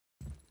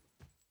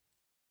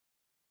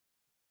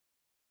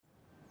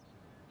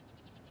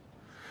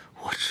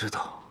我知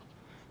道，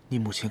你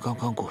母亲刚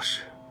刚过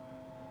世，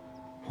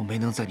我没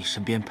能在你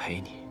身边陪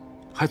你，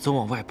还总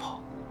往外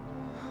跑。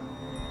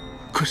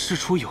可事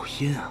出有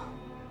因啊，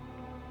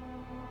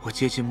我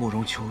接近慕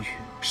容秋雨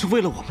是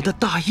为了我们的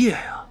大业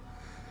呀。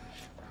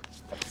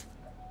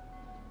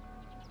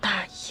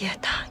大业，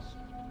大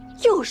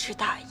业，又是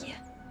大业！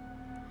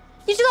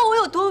你知道我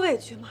有多委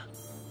屈吗？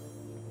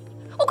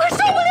我快受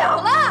不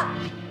了了！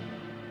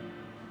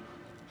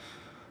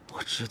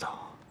我知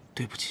道，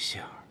对不起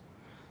馨儿，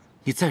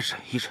你再忍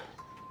一忍。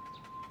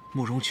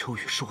慕容秋雨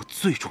是我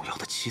最重要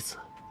的妻子，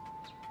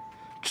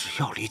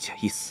只要李简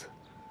一死，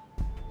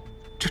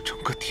这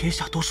整个天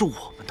下都是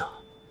我们的。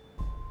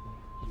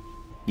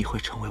你会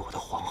成为我的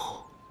皇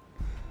后，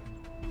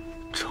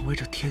成为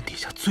这天底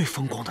下最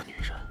风光的女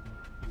人。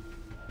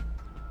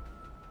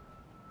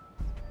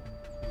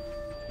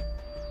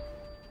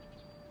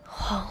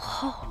皇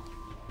后？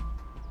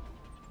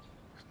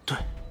对，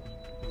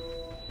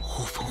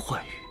呼风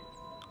唤雨，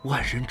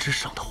万人之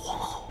上的皇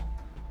后。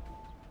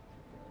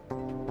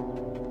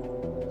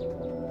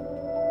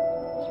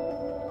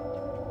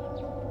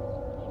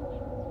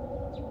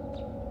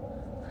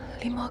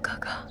黎墨哥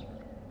哥，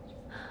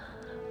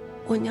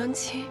我娘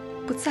亲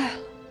不在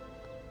了，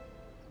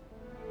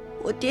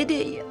我爹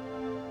爹也……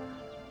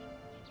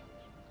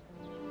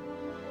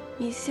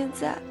你现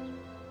在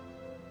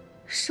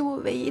是我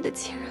唯一的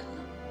亲人了，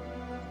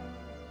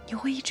你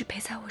会一直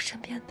陪在我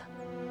身边的，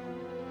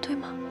对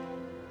吗？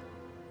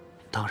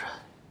当然，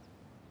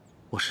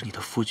我是你的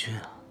夫君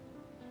啊。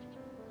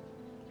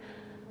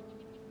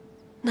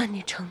那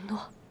你承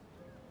诺，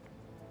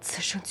此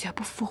生绝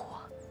不负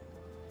我？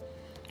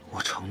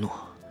我承诺，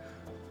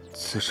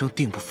此生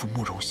定不负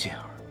慕容馨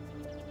儿。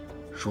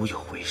如有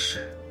违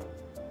誓，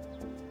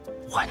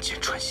万箭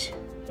穿心。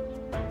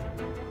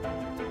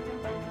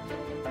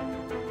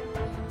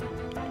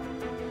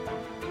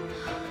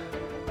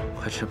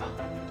快吃吧。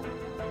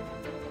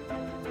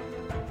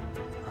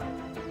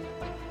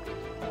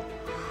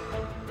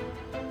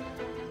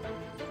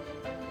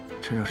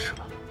趁热吃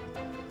吧。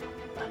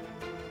来，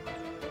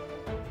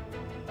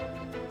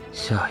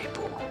下一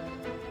步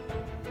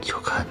就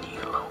看你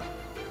了。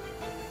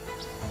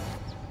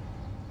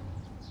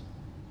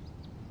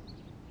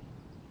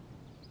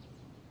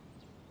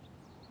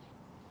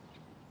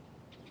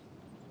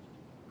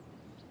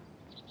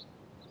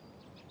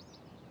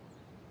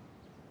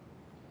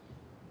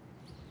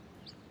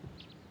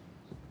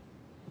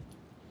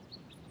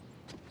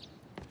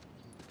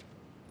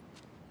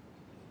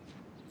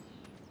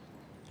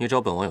你找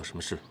本王有什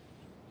么事？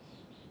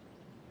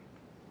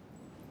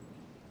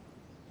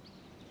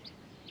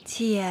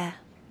七爷，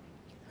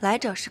来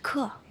者是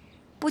客，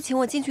不请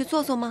我进去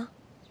坐坐吗？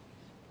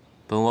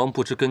本王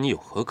不知跟你有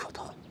何可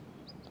谈，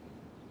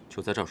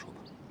就在这儿说吧。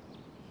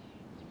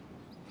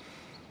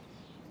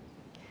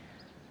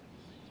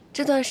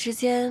这段时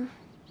间，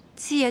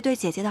七爷对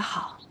姐姐的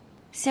好，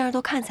馨儿都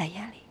看在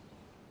眼里，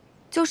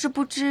就是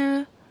不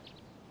知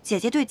姐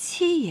姐对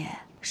七爷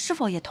是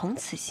否也同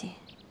此心。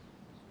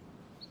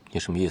你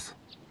什么意思？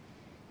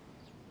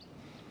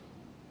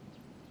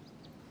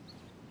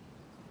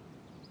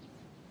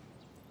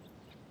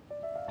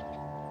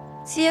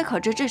七爷可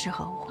知这是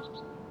何物？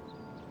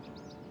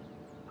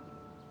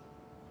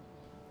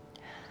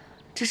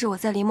这是我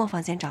在黎墨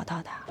房间找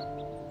到的，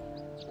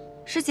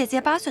是姐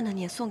姐8岁那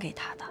年送给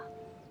她的。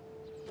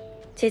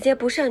姐姐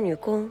不善女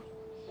工，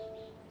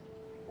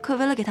可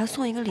为了给她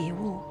送一个礼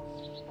物，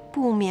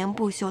不眠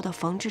不休地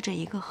缝制着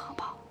一个荷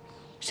包，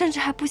甚至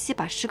还不惜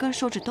把10根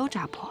手指都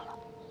扎破了。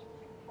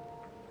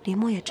黎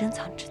墨也珍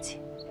藏至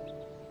今。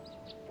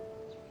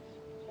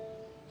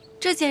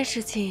这件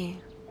事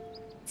情，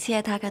七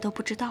爷大概都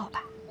不知道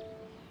吧？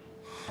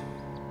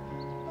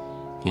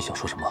你想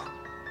说什么？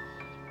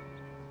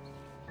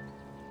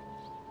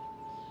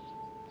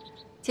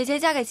姐姐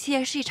嫁给七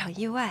爷是一场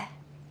意外，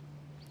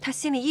她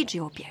心里一直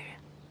有别人。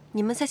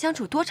你们才相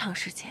处多长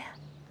时间，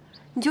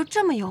你就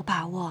这么有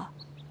把握，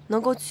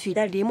能够取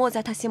代黎墨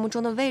在他心目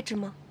中的位置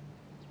吗？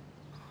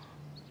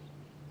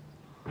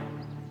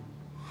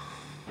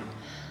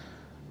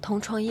同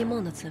床异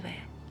梦的滋味，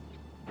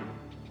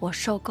我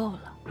受够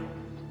了。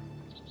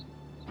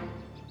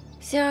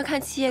馨儿看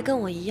七爷跟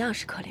我一样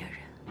是可怜人，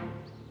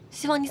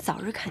希望你早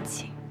日看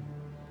清，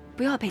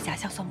不要被假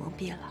象所蒙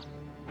蔽了。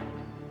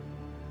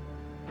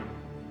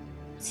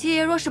七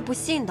爷若是不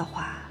信的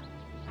话，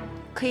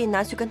可以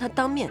拿去跟他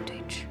当面对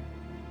质。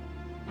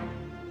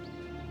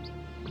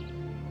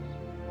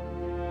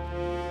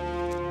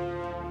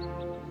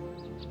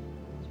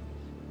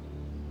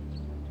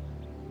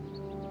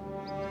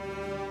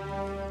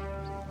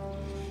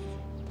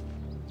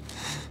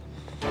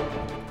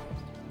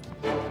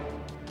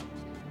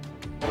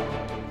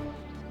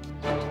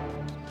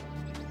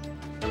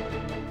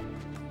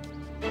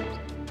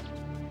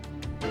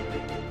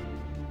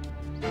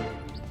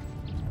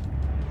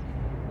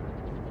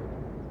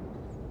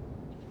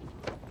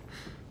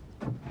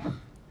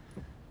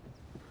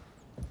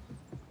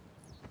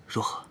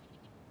如何？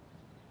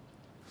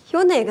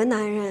有哪个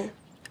男人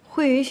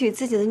会允许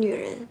自己的女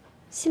人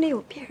心里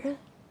有别人？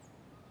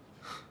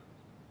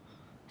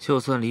就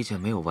算李姐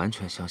没有完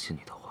全相信你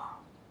的话，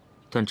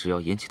但只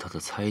要引起她的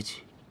猜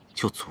忌，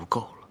就足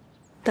够了。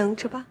等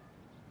着吧，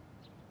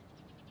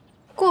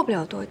过不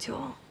了多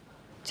久，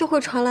就会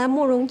传来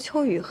慕容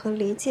秋雨和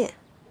黎戩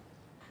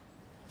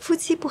夫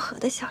妻不和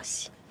的消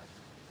息。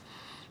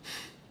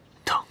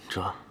等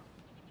着，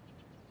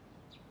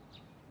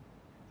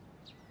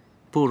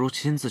不如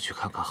亲自去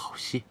看看好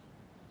戏。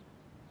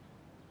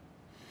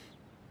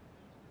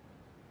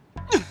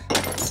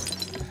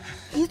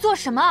你做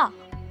什么？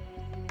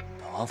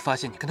本王发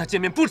现你跟他见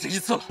面不止一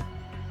次了，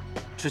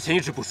之前一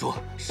直不说，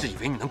是以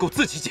为你能够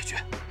自己解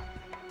决，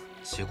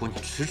结果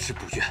你迟迟不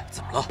愿，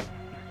怎么了？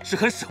是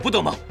很舍不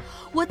得吗？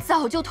我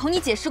早就同你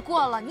解释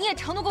过了，你也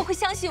承诺过会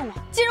相信我，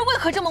今日为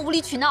何这么无理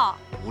取闹？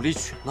无理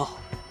取闹，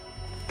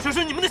这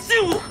是你们的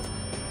信物。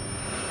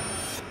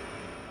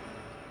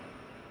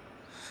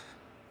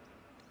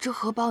这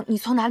荷包你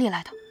从哪里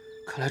来的？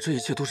看来这一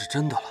切都是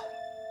真的了，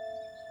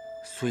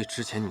所以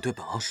之前你对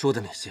本王说的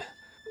那些，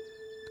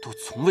都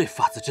从未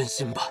发自真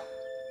心吧？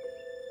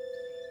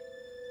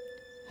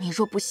你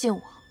若不信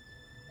我，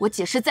我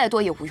解释再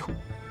多也无用。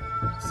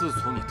自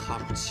从你踏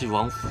入七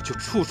王府，就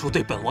处处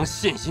对本王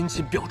献殷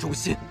勤、表忠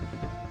心。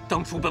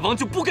当初本王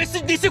就不该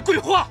信那些鬼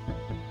话。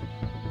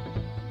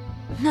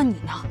那你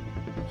呢？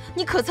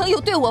你可曾有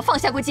对我放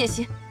下过戒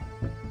心？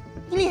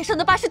你脸上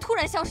的疤是突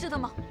然消失的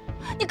吗？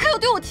你可有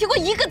对我提过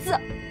一个字？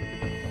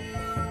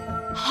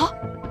啊？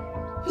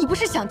你不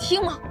是想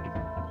听吗？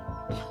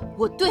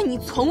我对你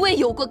从未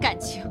有过感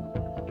情，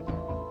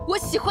我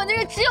喜欢的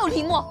人只有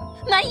黎墨，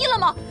满意了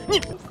吗？你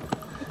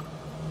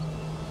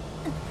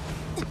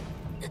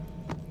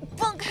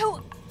放开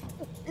我，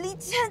黎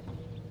谦！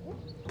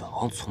本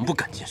王从不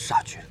敢见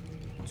煞绝，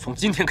从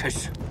今天开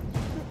始，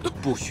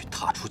不许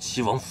踏出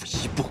七王府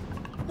一步，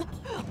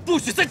不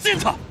许再见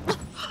他。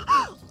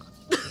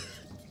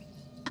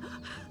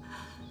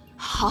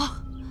好，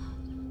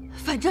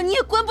反正你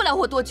也关不了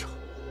我多久。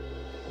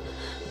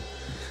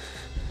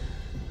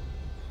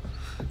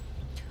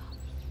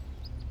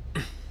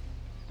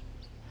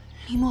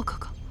黎墨哥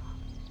哥，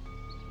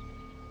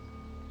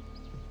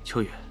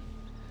秋雨，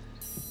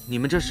你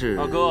们这是？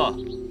二哥，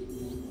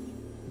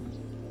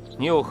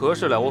你有何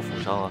事来我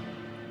府上啊？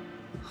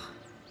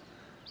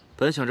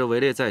本想着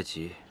围猎在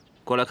即，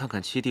过来看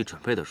看七弟准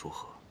备的如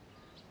何，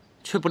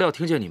却不料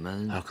听见你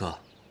们……二哥，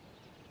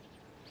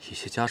一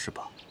些家事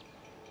吧。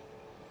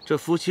这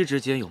夫妻之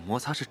间有摩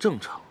擦是正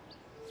常，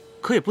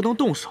可也不能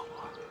动手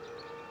啊。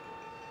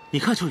你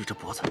看秋雨这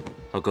脖子。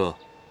二哥，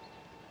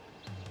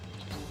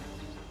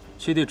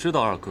七弟知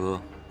道二哥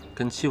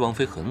跟七王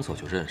妃很早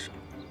就认识了，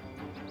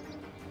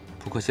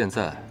不过现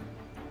在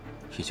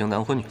已经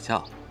男婚女嫁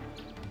了，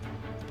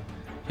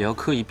也要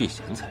刻意避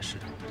嫌才是。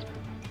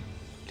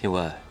另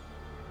外，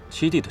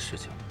七弟的事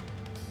情，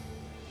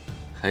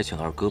还请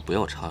二哥不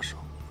要插手。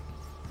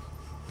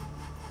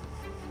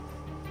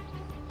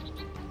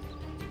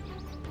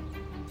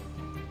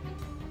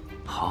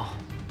好，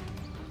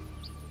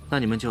那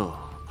你们就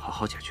好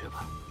好解决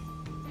吧，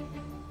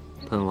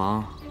本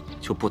王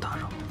就不打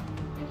扰了。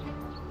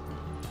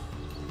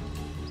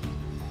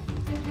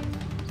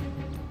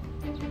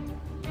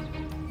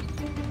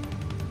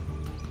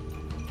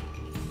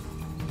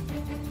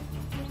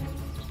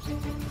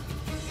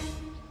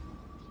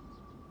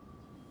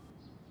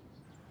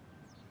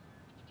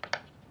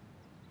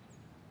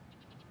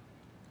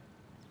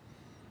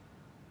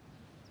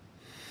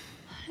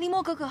黎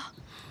墨哥哥，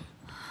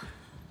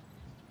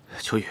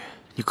秋雨，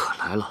你可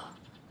来了。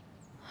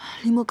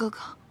黎墨哥哥，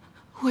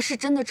我是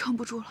真的撑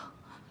不住了。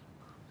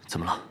怎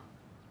么了？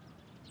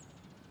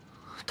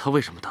他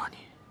为什么打你？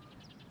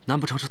难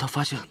不成是他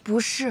发现你？不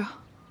是，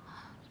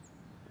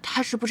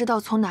他是不知道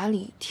从哪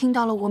里听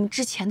到了我们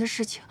之前的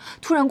事情，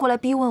突然过来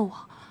逼问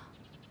我，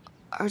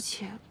而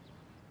且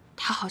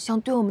他好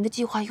像对我们的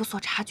计划有所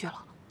察觉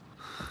了。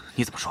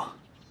你怎么说？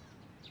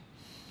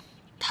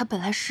他本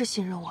来是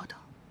信任我的，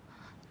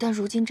但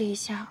如今这一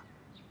下，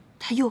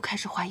他又开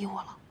始怀疑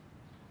我了。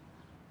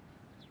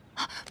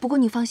不过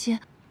你放心，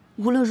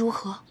无论如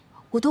何，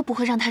我都不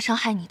会让他伤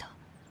害你的，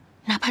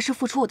哪怕是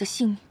付出我的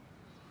性命。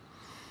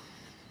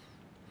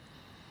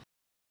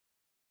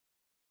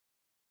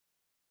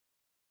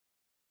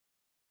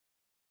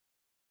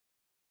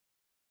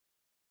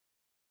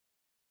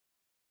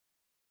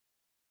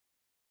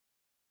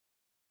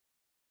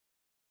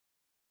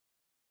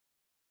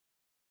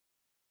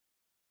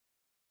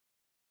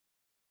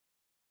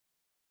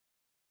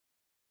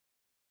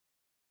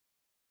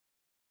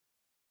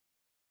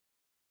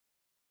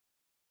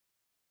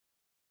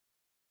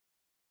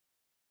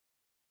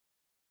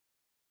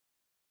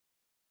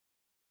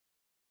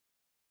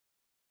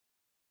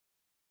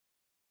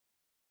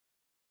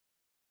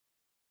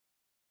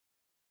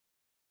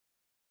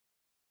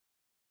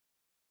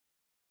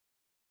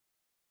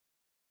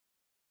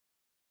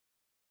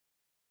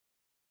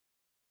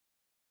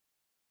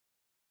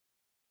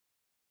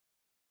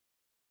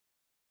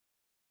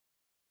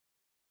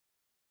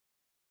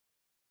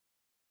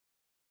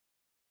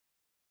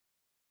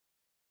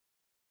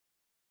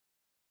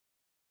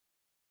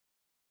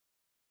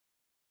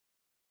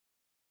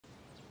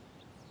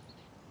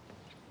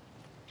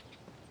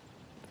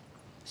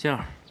杏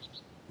儿，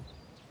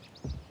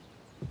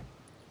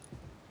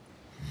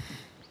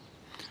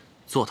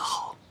做得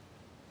好。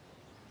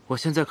我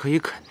现在可以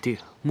肯定，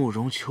慕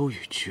容秋雨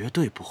绝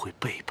对不会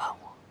背叛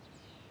我。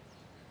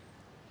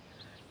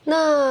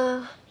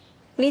那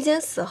李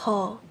简死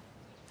后，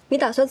你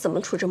打算怎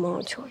么处置慕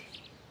容秋雨？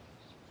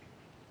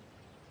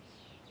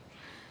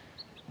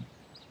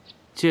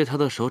借他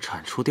的手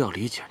铲除掉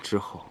李简之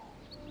后，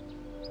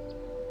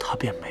他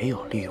便没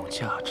有利用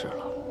价值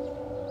了。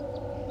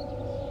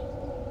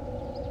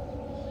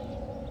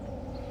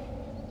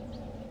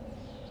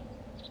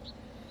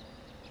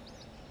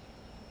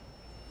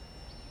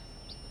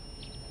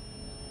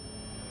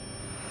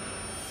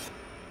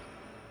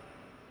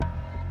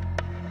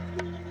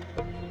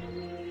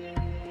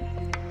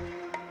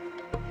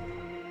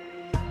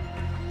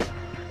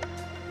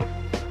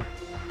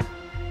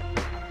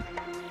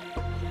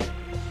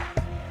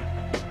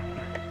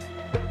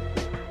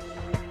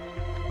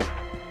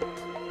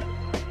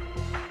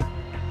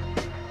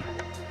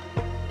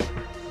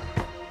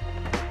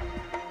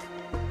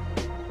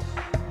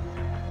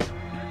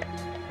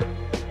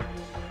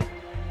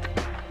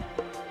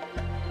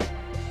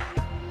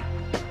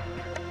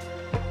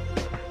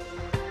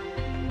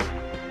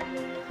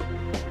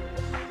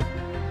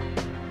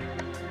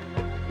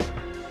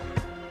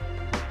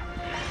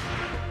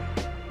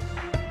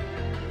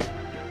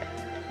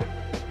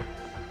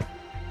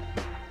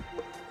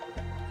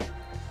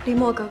黎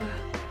墨哥哥，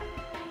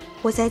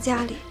我在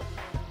家里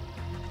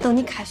等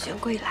你凯旋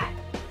归来。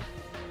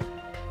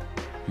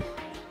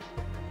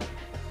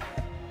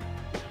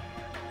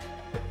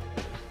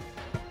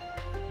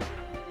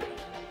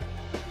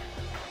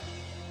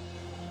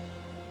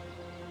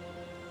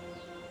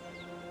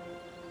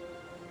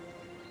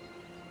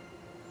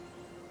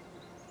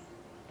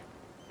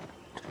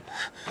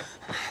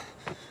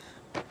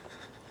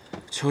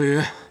秋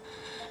雨，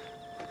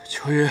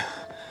秋雨，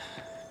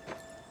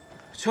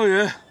秋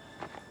雨。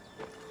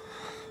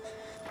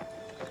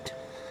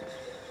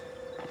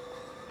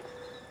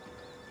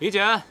 李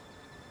简，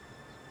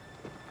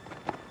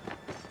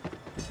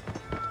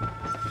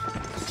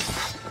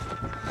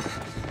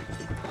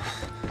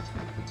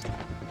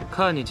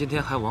看你今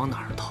天还往哪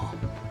儿逃？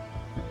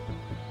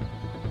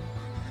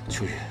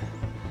秋雨，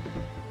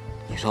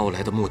你让我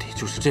来的目的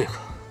就是这个。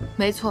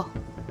没错，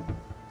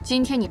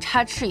今天你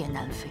插翅也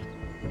难飞。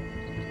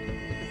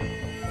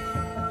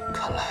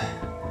看来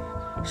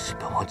是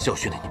本王教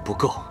训的你不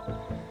够，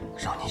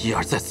让你一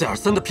而再、再而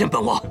三的骗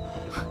本王。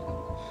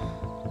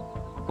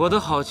 我的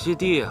好七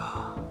弟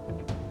啊，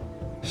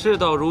事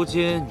到如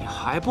今你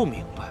还不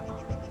明白吗？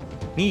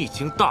你已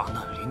经大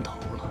难临头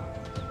了，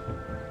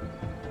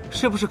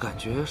是不是感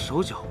觉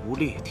手脚无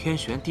力、天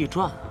旋地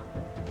转啊？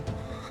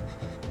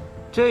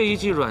这一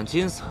记软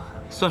金伞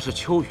算是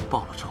秋雨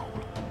报了仇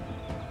了，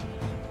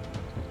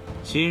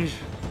今日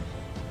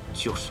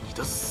就是你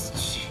的死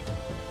期。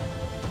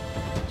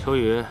秋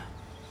雨，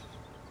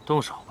动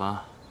手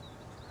吧。